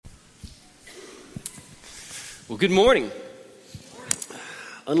Well, good morning.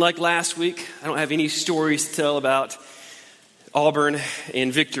 Unlike last week, I don't have any stories to tell about Auburn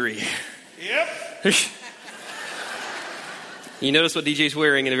and victory. Yep. You notice what DJ's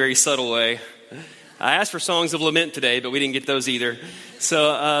wearing in a very subtle way. I asked for songs of lament today, but we didn't get those either.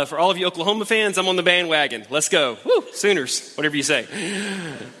 So for all of you Oklahoma fans, I'm on the bandwagon. Let's go. Woo, Sooners, whatever you say.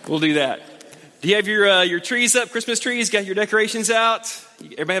 We'll do that. Do you have your trees up, Christmas trees? Got your decorations out?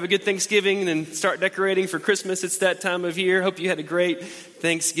 Everybody have a good Thanksgiving and then start decorating for Christmas. It's that time of year. Hope you had a great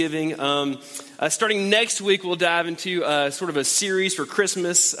Thanksgiving. Starting next week, we'll dive into sort of a series for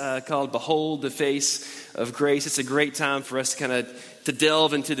Christmas called Behold the Face of Grace. It's a great time for us to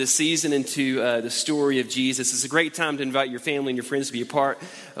delve into this season, into the story of Jesus. It's a great time to invite your family and your friends to be a part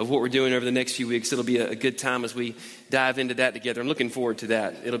of what we're doing over the next few weeks. It'll be a good time as we dive into that together. I'm looking forward to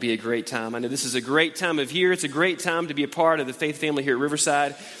that. It'll be a great time. I know this is a great time of year. It's a great time to be a part of the faith family here at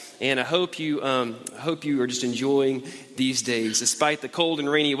Riverside. And I hope you are just enjoying these days. Despite the cold and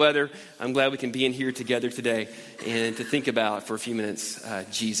rainy weather, I'm glad we can be in here together today and to think about for a few minutes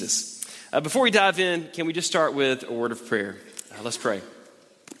Jesus. Before we dive in, can we just start with a word of prayer? Let's pray.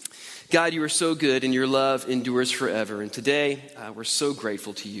 God, you are so good and your love endures forever. And today, we're so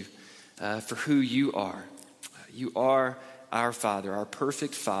grateful to you for who you are. You are our Father, our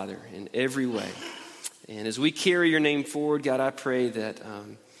perfect Father in every way. And as we carry your name forward, God, I pray that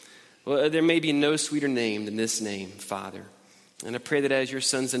there may be no sweeter name than this name, Father. And I pray that as your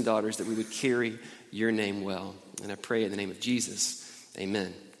sons and daughters that we would carry your name well. And I pray in the name of Jesus,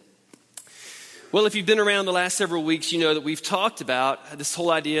 amen. Well, if you've been around the last several weeks, you know that we've talked about this whole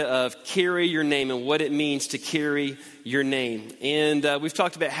idea of carry your name and what it means to carry your name. And we've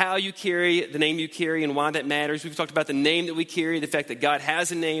talked about how you carry the name you carry and why that matters. We've talked about the name that we carry, the fact that God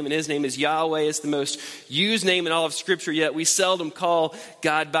has a name and his name is Yahweh. It's the most used name in all of Scripture, yet we seldom call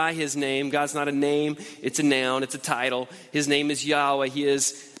God by his name. God's not a name, it's a noun, it's a title. His name is Yahweh.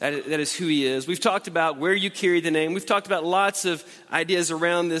 That is who he is. We've talked about where you carry the name. We've talked about lots of ideas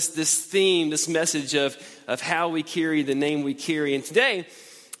around this theme, this message of how we carry the name we carry. And today,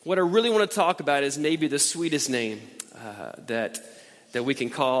 what I really want to talk about is maybe the sweetest name that we can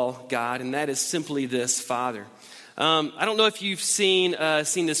call God, and that is simply this, Father. I don't know if you've seen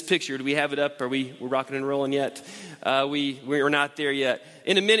this picture. Do we have it up? We're rocking and rolling yet? We're not there yet.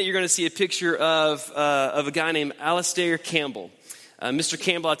 In a minute, you're going to see a picture of a guy named Alastair Campbell. Mr.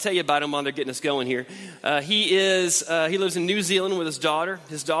 Campbell, I'll tell you about him while they're getting us going here. He lives in New Zealand with his daughter.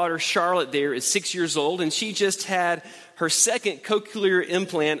 His daughter, Charlotte, there is 6 years old, and she just had her second cochlear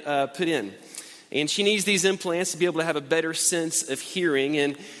implant put in. And she needs these implants to be able to have a better sense of hearing.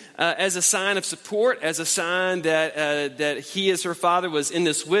 And as a sign of support, as a sign that he as her father was in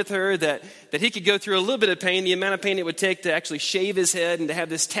this with her, that he could go through a little bit of pain, the amount of pain it would take to actually shave his head and to have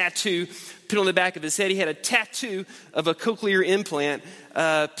this tattoo put on the back of his head. He had a tattoo of a cochlear implant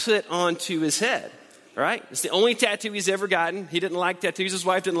put onto his head. Right? It's the only tattoo he's ever gotten. He didn't like tattoos. His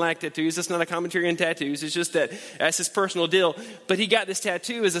wife didn't like tattoos. That's not a commentary on tattoos. It's just that's his personal deal. But he got this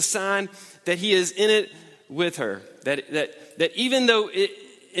tattoo as a sign that he is in it with her. That even though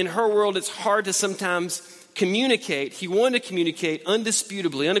in her world it's hard to sometimes communicate, he wanted to communicate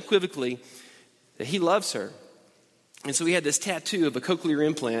undisputably, unequivocally, that he loves her. And so he had this tattoo of a cochlear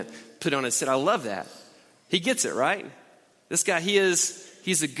implant put on his head. I love that. He gets it, right? This guy,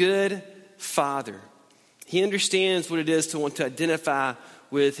 he's a good father. He understands what it is to want to identify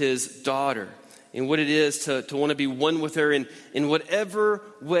with his daughter and what it is to want to be one with her in whatever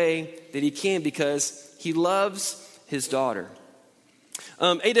way that he can because he loves his daughter.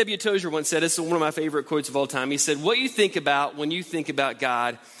 A.W. Tozer once said, this is one of my favorite quotes of all time. He said, what you think about when you think about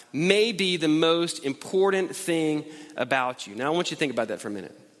God may be the most important thing about you. Now, I want you to think about that for a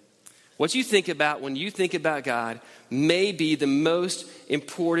minute. What you think about when you think about God may be the most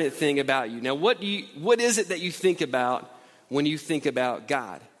important thing about you. Now, what is it that you think about when you think about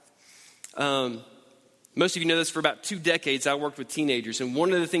God? Most of you know this. For about 2 decades, I worked with teenagers. And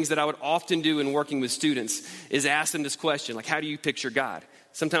one of the things that I would often do in working with students is ask them this question, like, how do you picture God?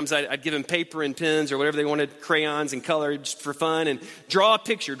 Sometimes I'd give them paper and pens or whatever they wanted, crayons and color just for fun, and draw a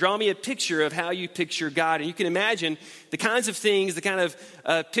picture. Draw me a picture of how you picture God. And you can imagine the kinds of things, the kind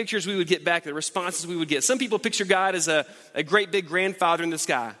of pictures we would get back, the responses we would get. Some people picture God as a great big grandfather in the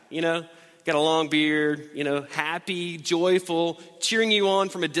sky, got a long beard, happy, joyful, cheering you on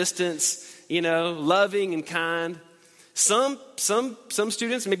from a distance, loving and kind. Some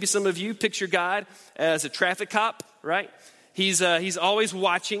students, maybe some of you, picture God as a traffic cop, right? He's always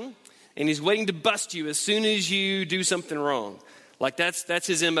watching, and he's waiting to bust you as soon as you do something wrong. Like that's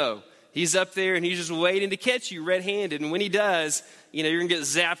his MO. He's up there, and he's just waiting to catch you red-handed. And when he does, you're going to get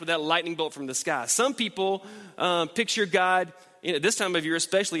zapped with that lightning bolt from the sky. Some people picture God, this time of year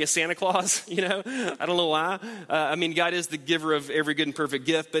especially, as Santa Claus, I don't know why. God is the giver of every good and perfect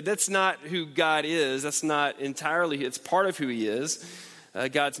gift, but that's not who God is. That's not entirely, it's part of who he is.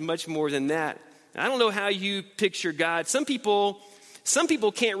 God's much more than that. I don't know how you picture God. Some people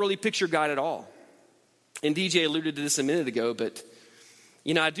can't really picture God at all. And DJ alluded to this a minute ago, but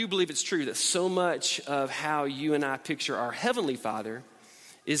I do believe it's true that so much of how you and I picture our Heavenly Father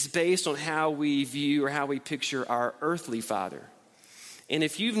is based on how we view or how we picture our earthly father. And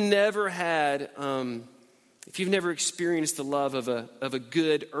if you've never experienced the love of a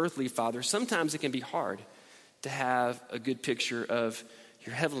good earthly father, sometimes it can be hard to have a good picture of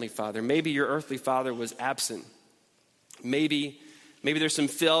your Heavenly Father. Maybe your earthly father was absent. Maybe there's some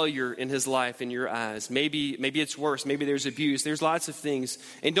failure in his life in your eyes. Maybe it's worse. Maybe there's abuse. There's lots of things.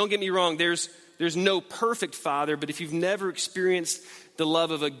 And don't get me wrong, there's no perfect father, but if you've never experienced the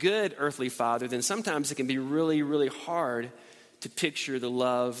love of a good earthly father, then sometimes it can be really, really hard to picture the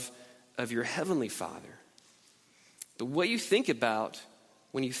love of your Heavenly Father. But what you think about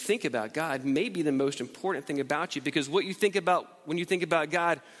when you think about God may be the most important thing about you, because what you think about when you think about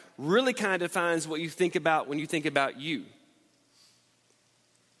God really kind of defines what you think about when you think about you.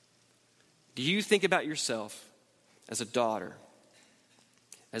 Do you think about yourself as a daughter,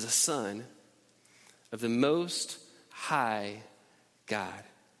 as a son of the Most High God?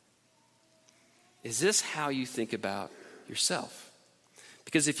 Is this how you think about yourself?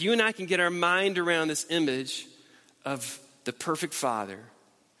 Because if you and I can get our mind around this image of the perfect Father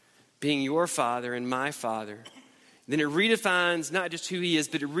being your Father and my Father, then it redefines not just who he is,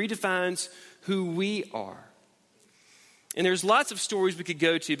 but it redefines who we are. And there's lots of stories we could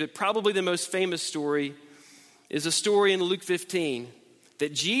go to, but probably the most famous story is a story in Luke 15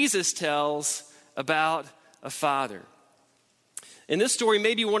 that Jesus tells about a father. And this story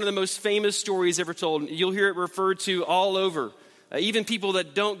may be one of the most famous stories ever told. You'll hear it referred to all over. Even people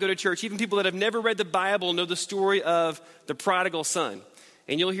that don't go to church, even people that have never read the Bible know the story of the prodigal son.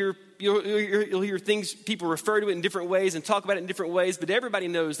 And you'll hear things, people refer to it in different ways and talk about it in different ways, but everybody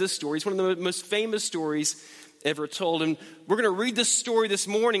knows this story. It's one of the most famous stories ever told. And we're going to read this story this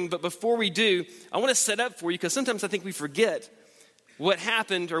morning, but before we do, I want to set up for you, because sometimes I think we forget what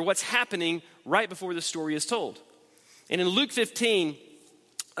happened or what's happening right before the story is told. And in Luke 15,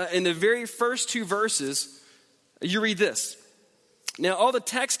 in the very first two verses, you read this. Now all the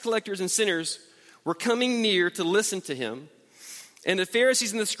tax collectors and sinners were coming near to listen to him, and the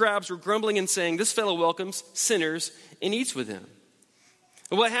Pharisees and the scribes were grumbling and saying, "This fellow welcomes sinners and eats with them."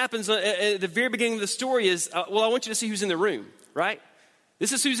 And what happens at the very beginning of the story is, I want you to see who's in the room, right?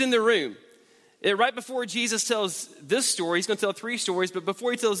 This is who's in the room. Right before Jesus tells this story, he's going to tell three stories, but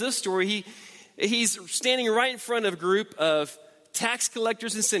before he tells this story, he's standing right in front of a group of tax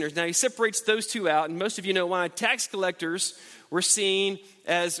collectors and sinners. Now, he separates those two out, and most of you know why. Tax collectors were seen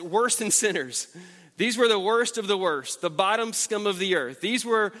as worse than sinners. These were the worst of the worst, the bottom scum of the earth. These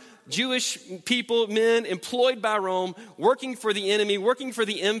were Jewish people, men employed by Rome, working for the enemy, working for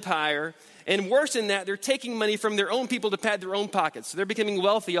the empire. And worse than that, they're taking money from their own people to pad their own pockets. So they're becoming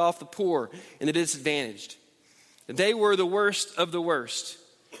wealthy off the poor and the disadvantaged. They were the worst of the worst.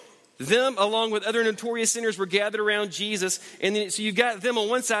 Them, along with other notorious sinners, were gathered around Jesus. And then, so you've got them on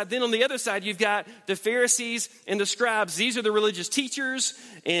one side. Then on the other side, you've got the Pharisees and the scribes. These are the religious teachers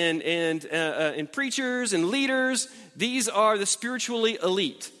and preachers and leaders. These are the spiritually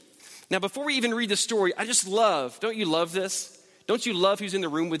elite. Now, before we even read the story, don't you love this? Don't you love who's in the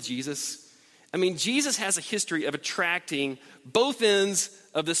room with Jesus? I mean, Jesus has a history of attracting both ends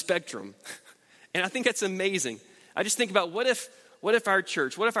of the spectrum. And I think that's amazing. I just think about what if our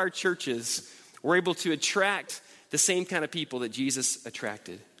churches were able to attract the same kind of people that Jesus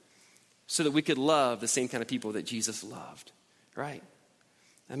attracted, so that we could love the same kind of people that Jesus loved, right?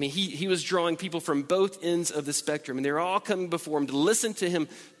 I mean, he was drawing people from both ends of the spectrum, and they're all coming before him to listen to him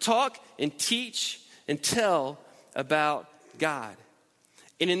talk and teach and tell about God.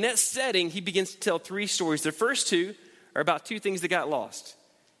 And in that setting, he begins to tell three stories. The first two are about two things that got lost.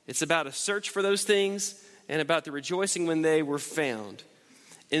 It's about a search for those things and about the rejoicing when they were found.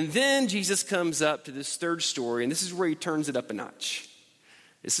 And then Jesus comes up to this third story, and this is where he turns it up a notch.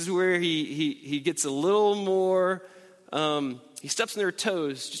 This is where he gets a little more, he steps on their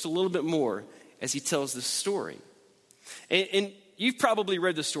toes just a little bit more as he tells this story. And you've probably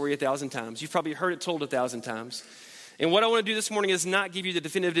read the story 1,000 times. You've probably heard it told 1,000 times. And what I want to do this morning is not give you the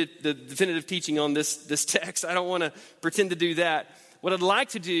definitive teaching on this text. I don't want to pretend to do that. What I'd like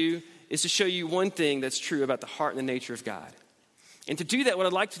to do is to show you one thing that's true about the heart and the nature of God. And to do that, what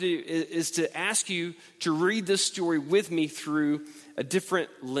I'd like to do is to ask you to read this story with me through a different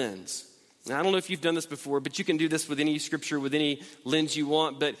lens. Now, I don't know if you've done this before, but you can do this with any scripture, with any lens you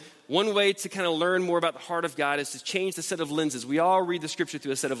want. But one way to kind of learn more about the heart of God is to change the set of lenses. We all read the scripture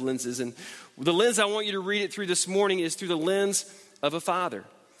through a set of lenses. And the lens I want you to read it through this morning is through the lens of a father.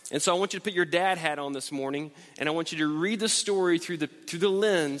 And so I want you to put your dad hat on this morning, and I want you to read the story through the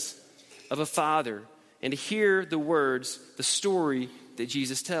lens of a father and to hear the words, the story that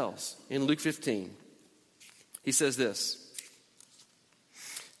Jesus tells. In Luke 15, he says this.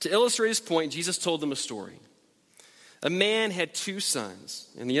 To illustrate his point, Jesus told them a story. A man had 2 sons,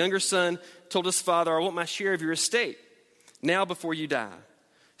 and the younger son told his father, I want my share of your estate now before you die.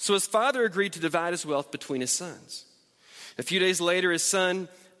 So his father agreed to divide his wealth between his sons. A few days later, his son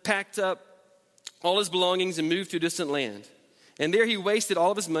packed up all his belongings and moved to a distant land. And there he wasted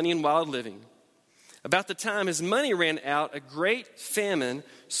all of his money in wild living. About the time his money ran out, a great famine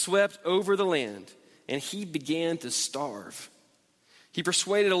swept over the land, and he began to starve. He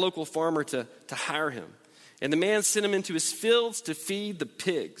persuaded a local farmer to hire him, and the man sent him into his fields to feed the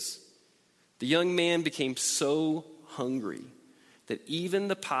pigs. The young man became so hungry that even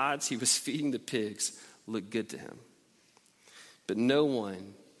the pods he was feeding the pigs looked good to him. But no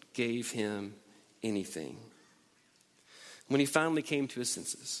one gave him anything. When he finally came to his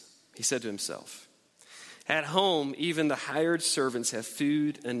senses, he said to himself, at home, even the hired servants have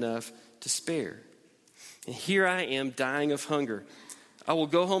food enough to spare. And here I am dying of hunger. I will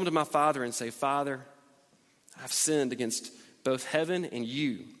go home to my father and say, Father, I've sinned against both heaven and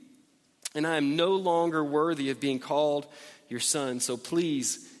you, and I am no longer worthy of being called your son. So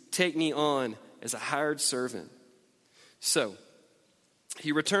please take me on as a hired servant. So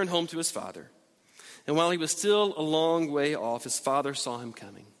he returned home to his father. And while he was still a long way off, his father saw him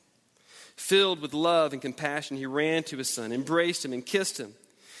coming. Filled with love and compassion, he ran to his son, embraced him, and kissed him.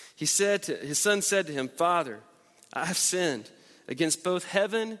 His son said to him, Father, I have sinned against both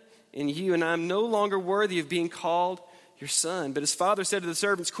heaven and you, and I am no longer worthy of being called your son. But his father said to the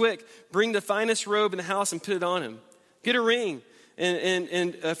servants, quick, bring the finest robe in the house and put it on him. Get a ring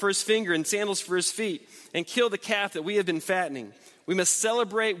and for his finger and sandals for his feet, and kill the calf that we have been fattening. We must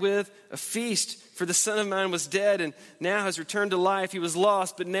celebrate with a feast, for the son of mine was dead and now has returned to life. He was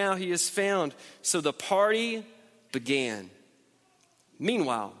lost, but now he is found. So the party began.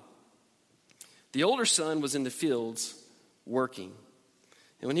 Meanwhile, the older son was in the fields working.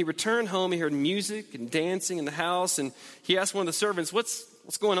 And when he returned home, he heard music and dancing in the house, and he asked one of the servants,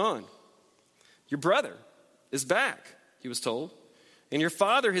 what's going on? Your brother is back, he was told, and your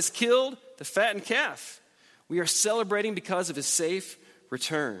father has killed the fattened calf. We are celebrating because of his safe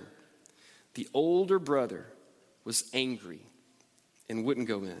return. The older brother was angry and wouldn't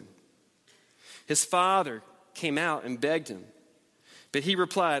go in. His father came out and begged him, but he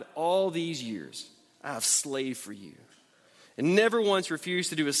replied, all these years I have slaved for you and never once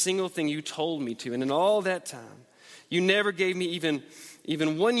refused to do a single thing you told me to. And in all that time, you never gave me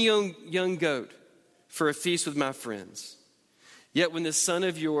even one young goat for a feast with my friends. Yet when this son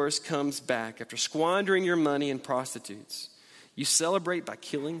of yours comes back after squandering your money in prostitutes, you celebrate by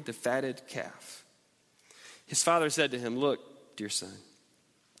killing the fatted calf. His father said to him, look, dear son,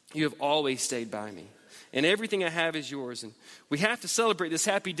 you have always stayed by me, and everything I have is yours. And we have to celebrate this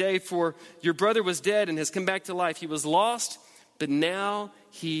happy day, for your brother was dead and has come back to life. He was lost, but now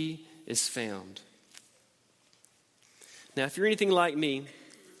he is found. Now, if you're anything like me,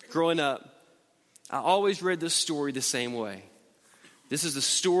 growing up, I always read this story the same way. This is the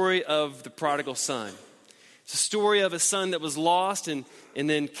story of the prodigal son. It's a story of a son that was lost and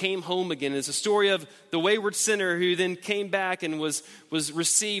then came home again. It's a story of the wayward sinner who then came back and was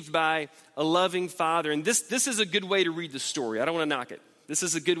received by a loving father. And this is a good way to read the story. I don't want to knock it. This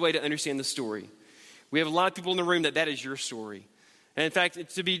is a good way to understand the story. We have a lot of people in the room that is your story. And in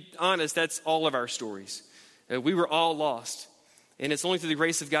fact, to be honest, that's all of our stories. We were all lost. And it's only through the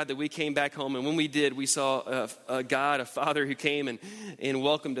grace of God that we came back home. And when we did, we saw a God, a father who came and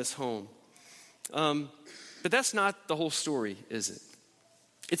welcomed us home. But that's not the whole story, is it?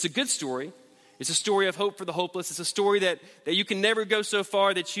 It's a good story. It's a story of hope for the hopeless. It's a story that you can never go so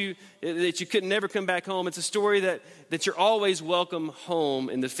far that you could never come back home. It's a story that you're always welcome home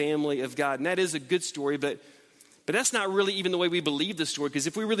in the family of God. And that is a good story, but that's not really even the way we believe the story. Because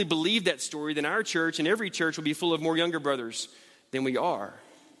if we really believe that story, then our church and every church will be full of more younger brothers than we are.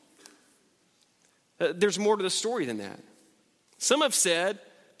 There's more to the story than that. Some have said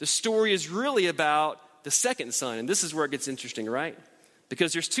the story is really about the second son, and this is where it gets interesting, right?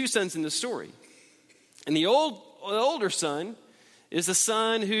 Because there's 2 sons in the story. And the older son is a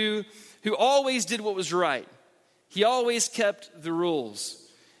son who always did what was right. He always kept the rules.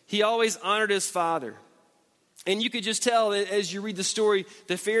 He always honored his father. And you could just tell as you read the story,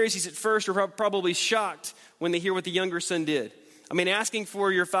 the Pharisees at first are probably shocked when they hear what the younger son did. I mean, asking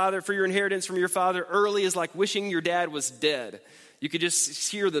for your inheritance from your father early is like wishing your dad was dead. You could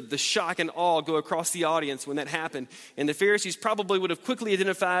just hear the shock and awe go across the audience when that happened. And the Pharisees probably would have quickly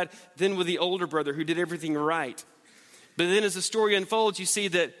identified then with the older brother who did everything right. But then as the story unfolds, you see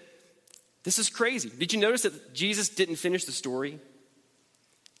that this is crazy. Did you notice that Jesus didn't finish the story?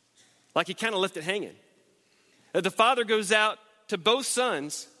 Like he kind of left it hanging. The father goes out to both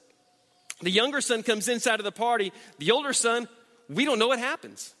sons. The younger son comes inside of the party. The older son, we don't know what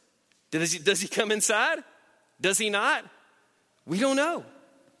happens. Does he come inside? Does he not? We don't know.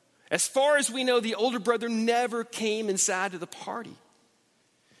 As far as we know, the older brother never came inside of the party.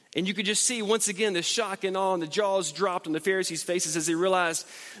 And you could just see, once again, the shock and awe and the jaws dropped on the Pharisees' faces as they realized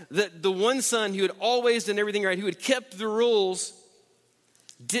that the one son who had always done everything right, who had kept the rules,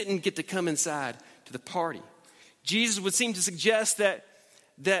 didn't get to come inside to the party. Jesus would seem to suggest that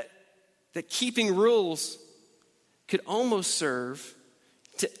keeping rules could almost serve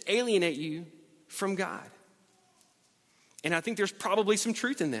to alienate you from God. And I think there's probably some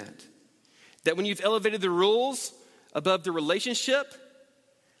truth in that. That when you've elevated the rules above the relationship,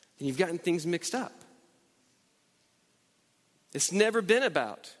 then you've gotten things mixed up. It's never been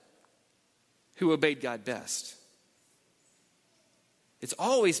about who obeyed God best. It's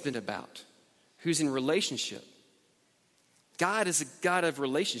always been about who's in relationship. God is a God of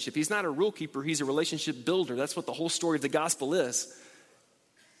relationship. He's not a rule keeper. He's a relationship builder. That's what the whole story of the gospel is.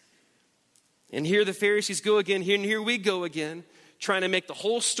 And here the Pharisees go again. Here we go again, trying to make the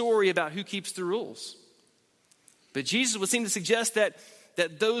whole story about who keeps the rules. But Jesus would seem to suggest that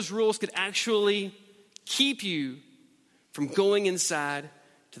those rules could actually keep you from going inside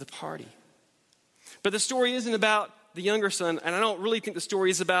to the party. But the story isn't about the younger son, and I don't really think the story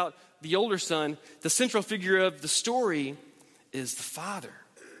is about the older son. The central figure of the story is the father.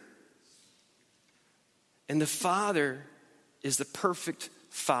 And the father is the perfect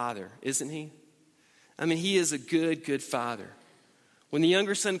father, isn't he? I mean, he is a good father. When the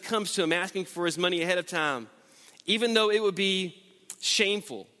younger son comes to him asking for his money ahead of time, even though it would be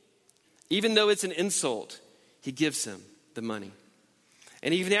shameful, even though it's an insult, he gives him the money.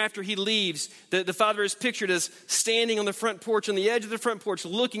 And even after he leaves, the father is pictured as standing on the front porch, on the edge of the front porch,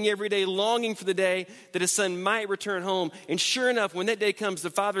 looking every day, longing for the day that his son might return home. And sure enough, when that day comes, the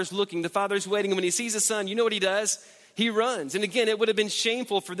father's looking, the father's waiting. And when he sees his son, you know what he does? He runs. And again, it would have been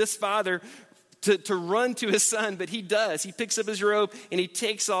shameful for this father to run to his son, but he does. He picks up his robe and he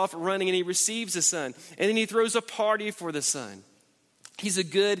takes off running and he receives his son. And then he throws a party for the son. He's a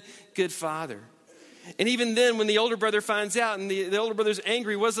good father. And even then, when the older brother finds out and the older brother's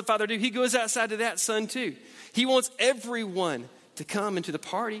angry, what does the father do? He goes outside to that son too. He wants everyone to come into the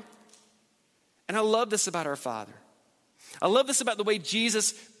party. And I love this about our Father. I love this about the way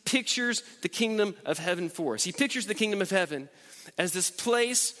Jesus pictures the kingdom of heaven for us. He pictures the kingdom of heaven as this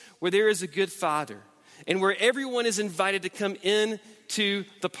place where there is a good father and where everyone is invited to come in to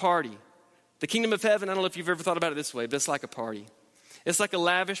the party. The kingdom of heaven, I don't know if you've ever thought about it this way, but it's like a party. It's like a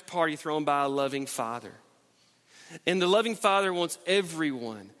lavish party thrown by a loving father. And the loving father wants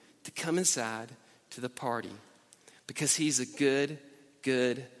everyone to come inside to the party because he's a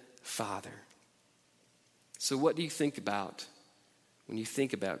good father. So what do you think about when you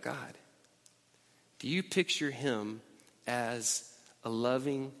think about God? Do you picture him as a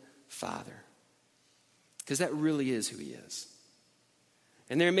loving father? Because that really is who he is.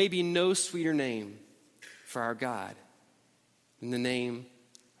 And there may be no sweeter name for our God than the name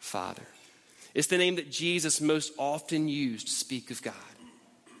Father. It's the name that Jesus most often used to speak of God.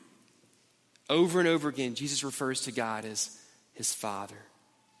 Over and over again, Jesus refers to God as his Father.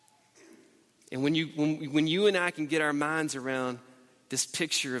 And when you and I can get our minds around this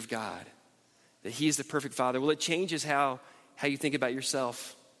picture of God, that he is the perfect Father, well, it changes how you think about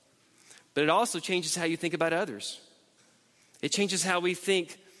yourself. But it also changes how you think about others. It changes how we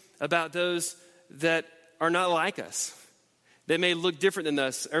think about those that are not like us. They may look different than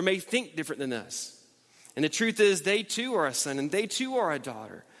us or may think different than us. And the truth is they too are a son and they too are a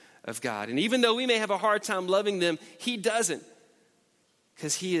daughter of God. And even though we may have a hard time loving them, he doesn't,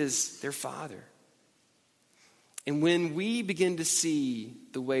 because he is their Father. And when we begin to see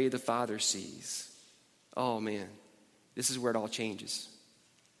the way the Father sees, oh man, this is where it all changes.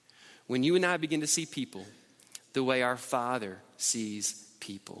 When you and I begin to see people the way our Father sees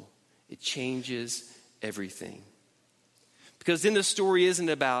people, it changes everything. Because then the story isn't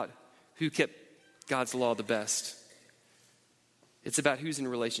about who kept God's law the best. It's about who's in a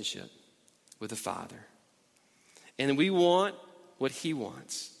relationship with the Father. And we want what he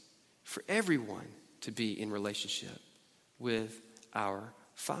wants for everyone to be in relationship with our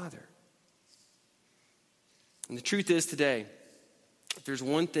Father. And the truth is today, if there's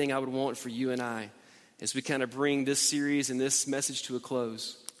one thing I would want for you and I as we kind of bring this series and this message to a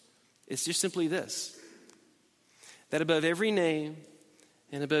close, it's just simply this: that above every name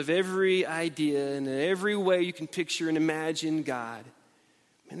and above every idea and in every way you can picture and imagine God,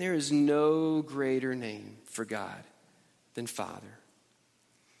 and there is no greater name for God than Father.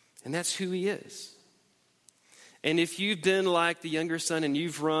 And that's who he is. And if you've been like the younger son and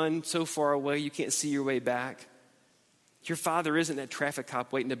you've run so far away you can't see your way back, your father isn't that traffic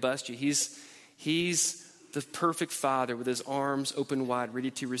cop waiting to bust you. He's the perfect father with his arms open wide, ready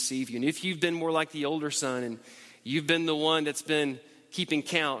to receive you. And if you've been more like the older son and you've been the one that's been keeping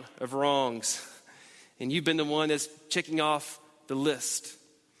count of wrongs, and you've been the one that's checking off the list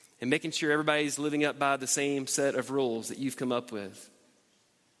and making sure everybody's living up by the same set of rules that you've come up with,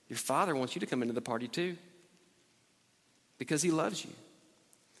 your father wants you to come into the party too. Because he loves you.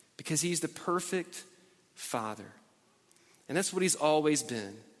 Because he's the perfect father. And that's what he's always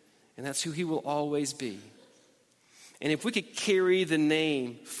been. And that's who he will always be. And if we could carry the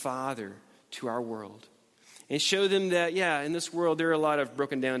name Father to our world and show them that, yeah, in this world there are a lot of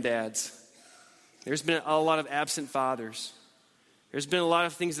broken down dads. There's been a lot of absent fathers. There's been a lot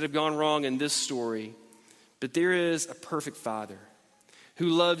of things that have gone wrong in this story. But there is a perfect Father who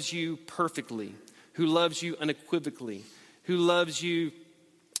loves you perfectly, who loves you unequivocally, who loves you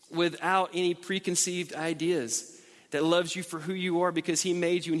without any preconceived ideas, that loves you for who you are because he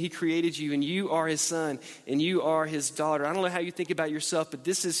made you and he created you and you are his son and you are his daughter. I don't know how you think about yourself, but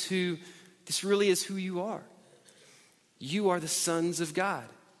this really is who you are. You are the sons of God.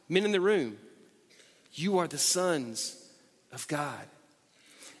 Men in the room, you are the sons of God.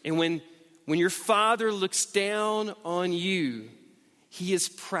 And when your father looks down on you, he is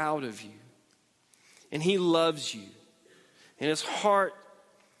proud of you and he loves you. And his heart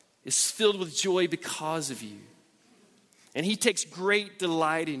is filled with joy because of you. And he takes great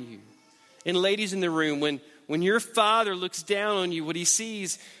delight in you. And ladies in the room, when your father looks down on you, what he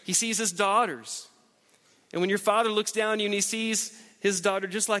sees his daughters. And when your father looks down on you and he sees his daughter,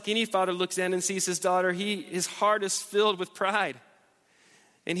 just like any father looks down and sees his daughter, his heart is filled with pride.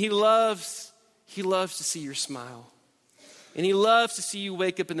 And he loves to see your smile. And he loves to see you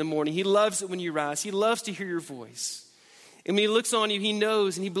wake up in the morning. He loves it when you rise. He loves to hear your voice. And when he looks on you, he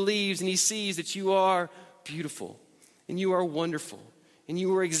knows and he believes and he sees that you are beautiful and you are wonderful and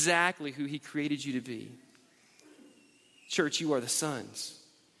you are exactly who he created you to be. Church, you are the sons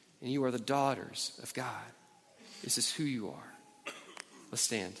and you are the daughters of God. This is who you are. Let's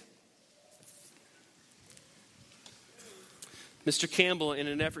stand. Mr. Campbell, in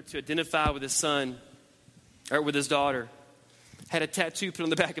an effort to identify with his son, or with his daughter, had a tattoo put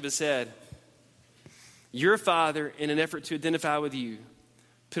on the back of his head. Your father, in an effort to identify with you,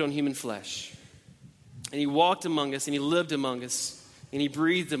 put on human flesh. And he walked among us, and he lived among us, and he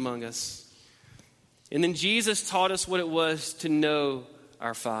breathed among us. And then Jesus taught us what it was to know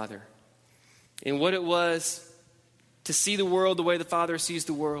our Father, and what it was to see the world the way the Father sees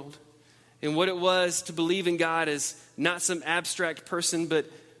the world, and what it was to believe in God as not some abstract person, but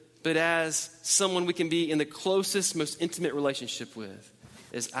as someone we can be in the closest, most intimate relationship with,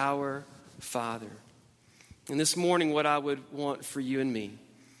 as our Father. And this morning, what I would want for you and me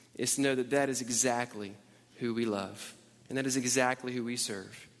is to know that that is exactly who we love. And that is exactly who we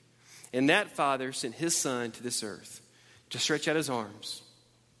serve. And that Father sent his Son to this earth to stretch out his arms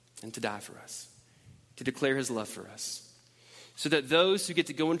and to die for us, to declare his love for us. So that those who get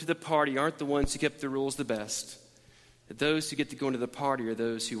to go into the party aren't the ones who kept the rules the best. That those who get to go into the party are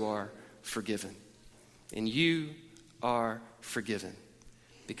those who are forgiven. And you are forgiven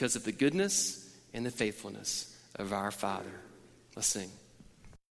because of the goodness and the faithfulness of our Father. Let's sing.